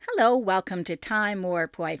Hello, welcome to Time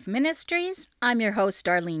Warp Wife Ministries. I'm your host,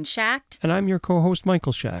 Darlene Schacht. And I'm your co-host,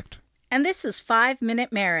 Michael Schacht. And this is 5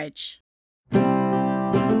 Minute Marriage.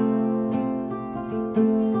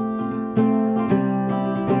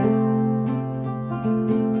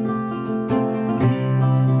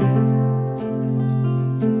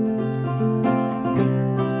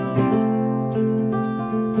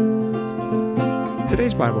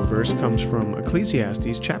 Today's Bible verse comes from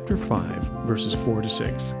Ecclesiastes chapter 5, verses 4 to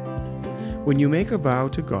 6. When you make a vow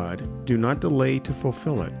to God, do not delay to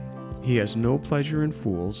fulfill it. He has no pleasure in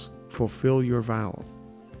fools. Fulfill your vow.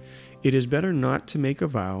 It is better not to make a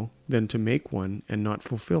vow than to make one and not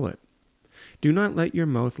fulfill it. Do not let your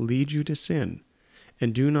mouth lead you to sin,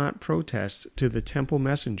 and do not protest to the temple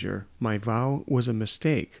messenger, my vow was a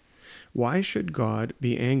mistake. Why should God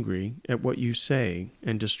be angry at what you say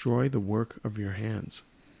and destroy the work of your hands?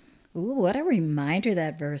 Ooh, what a reminder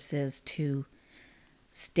that verse is to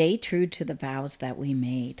stay true to the vows that we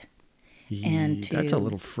made. And That's a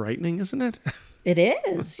little frightening, isn't it? It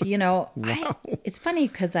is. You know, Wow. It's funny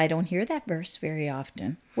because I don't hear that verse very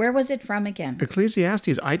often. Where was it from again?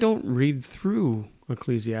 Ecclesiastes. I don't read through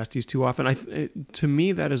Ecclesiastes too often. To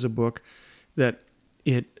me, that is a book that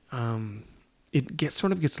it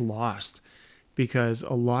gets lost because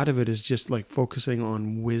a lot of it is just like focusing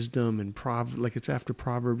on wisdom and like it's after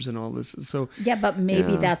Proverbs and all this. So yeah, but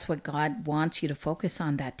maybe that's what God wants you to focus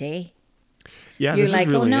on that day. Yeah, You're this like, is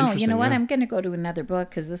really oh no, interesting. you know what? Yeah. I'm going to go to another book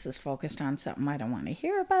because this is focused on something I don't want to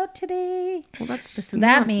hear about today. Well, that's so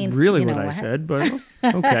not that means really you know what I said, but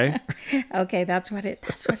okay. Okay, that's what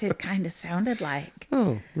it kind of sounded like.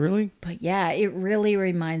 Oh, really? But yeah, it really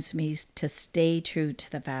reminds me to stay true to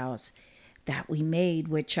the vows that we made,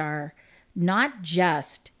 which are not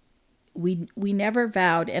just we never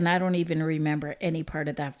vowed, and I don't even remember any part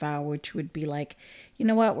of that vow, which would be like, you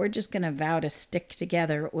know what, we're just going to vow to stick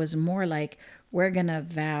together. It was more like we're going to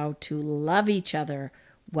vow to love each other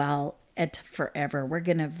forever. We're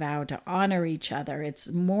going to vow to honor each other. It's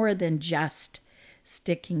more than just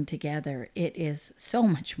sticking together. It is so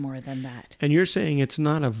much more than that. And you're saying it's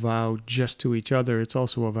not a vow just to each other, it's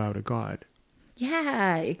also a vow to God.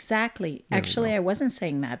 Yeah, exactly. Actually, I wasn't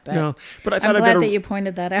saying that, but, No, but I I'm thought glad that you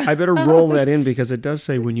pointed that out. I better roll that in because it does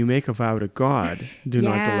say when you make a vow to God, do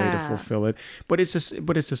not delay to Yeah. fulfill it. But it's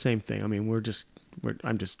the same thing. I mean, I'm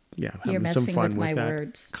just You're having messing some fun with my that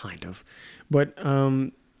words. kind of. But I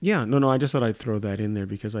just thought I'd throw that in there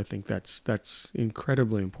because I think that's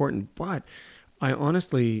incredibly important. But I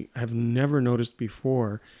honestly have never noticed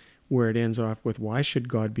before where it ends off with, why should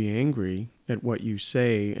God be angry at what you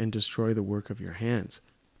say and destroy the work of your hands?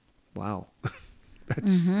 Wow.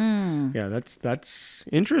 That's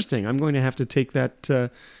interesting. I'm going to have to take that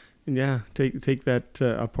take that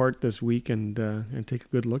apart this week and take a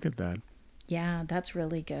good look at that. Yeah, that's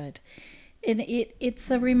really good. And it's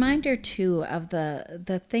a reminder too of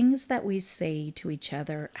the things that we say to each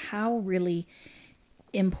other, how really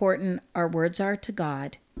important our words are to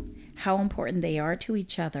God, how important they are to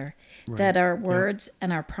each other, that our words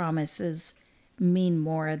and our promises mean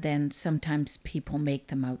more than sometimes people make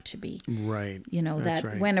them out to be. Right. You know, That's that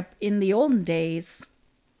right. when in the olden days,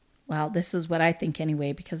 well, this is what I think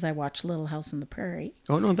anyway, because I watch Little House on the Prairie.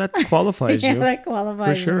 Oh, no, that qualifies Yeah, you. that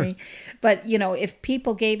qualifies For sure. me. But, you know, if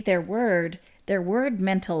people gave their word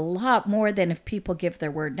meant a lot more than if people give their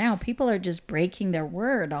word now. People are just breaking their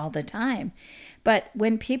word all the time. But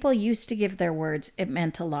when people used to give their words, it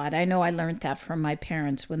meant a lot. I know I learned that from my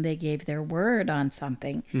parents when they gave their word on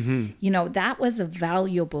something. Mm-hmm. You know, that was a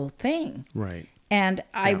valuable thing. Right. And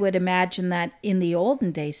I would imagine that in the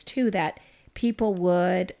olden days, too, that people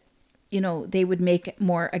would, you know, they would make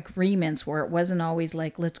more agreements where it wasn't always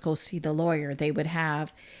like, let's go see the lawyer. They would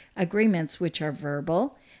have agreements which are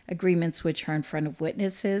verbal, agreements which are in front of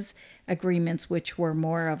witnesses, agreements which were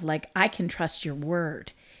more of like, I can trust your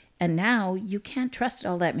word. And now you can't trust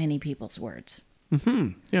all that many people's words.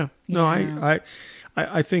 Mm-hmm. Yeah. No, I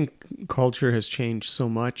think culture has changed so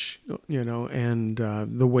much, you know, and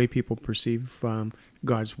the way people perceive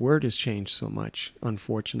God's word has changed so much,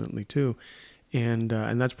 unfortunately, too. And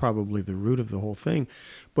that's probably the root of the whole thing.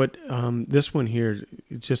 But this one here,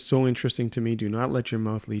 it's just so interesting to me. Do not let your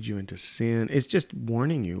mouth lead you into sin. It's just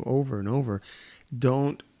warning you over and over.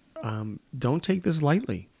 Don't take this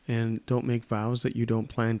lightly, and don't make vows that you don't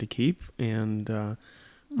plan to keep. And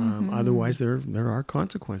otherwise, there are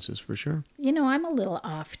consequences for sure. You know, I'm a little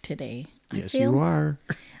off today. Yes, you are.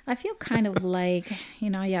 I feel kind of like, you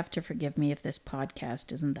know, you have to forgive me if this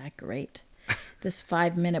podcast isn't that great. This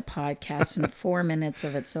 5-minute podcast and 4 minutes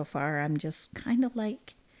of it so far, I'm just kind of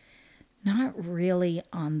like not really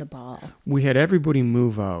on the ball. We had everybody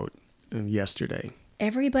move out yesterday.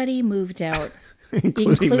 everybody moved out,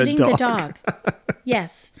 including the dog.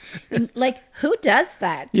 Yes. Like, who does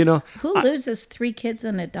that? Who loses 3 kids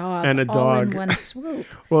and a dog all in one swoop?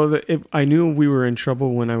 Well, I knew we were in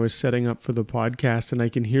trouble when I was setting up for the podcast, and I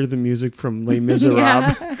can hear the music from Les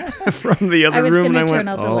Miserables from the other room. I was going to turn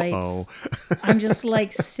out the lights. I'm just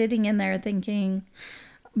like sitting in there thinking,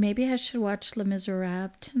 maybe I should watch Les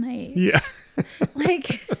Miserables tonight. Yeah.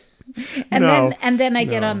 Like, and then I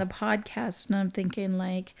get on the podcast and I'm thinking,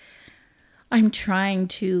 like, I'm trying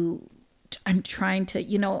to,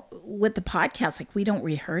 with the podcast, like, we don't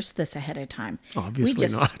rehearse this ahead of time. Obviously we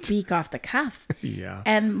just not. speak off the cuff. Yeah.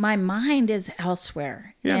 And my mind is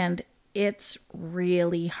elsewhere. Yeah. And it's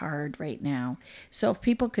really hard right now. So if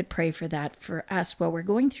people could pray for that for us while we're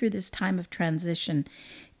going through this time of transition,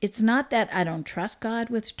 it's not that I don't trust God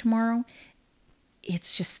with tomorrow.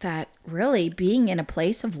 It's just that really being in a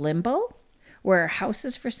place of limbo where a house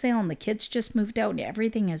is for sale and the kids just moved out and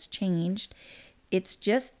everything has changed. It's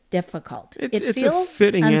just difficult. It feels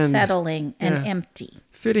unsettling and empty.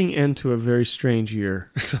 Fitting end to a very strange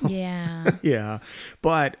year. So, yeah. Yeah.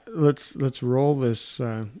 But let's roll this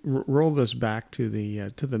back to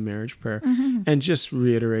the marriage prayer, and just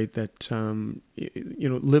reiterate that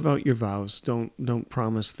live out your vows. Don't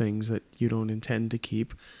promise things that you don't intend to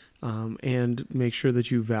keep, and make sure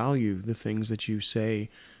that you value the things that you say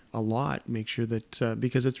a lot. Make sure that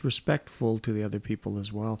because it's respectful to the other people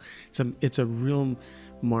as well. It's a real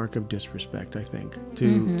mark of disrespect, I think,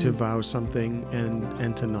 to vow something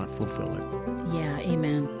and to not fulfill it. Yeah,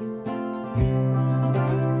 amen.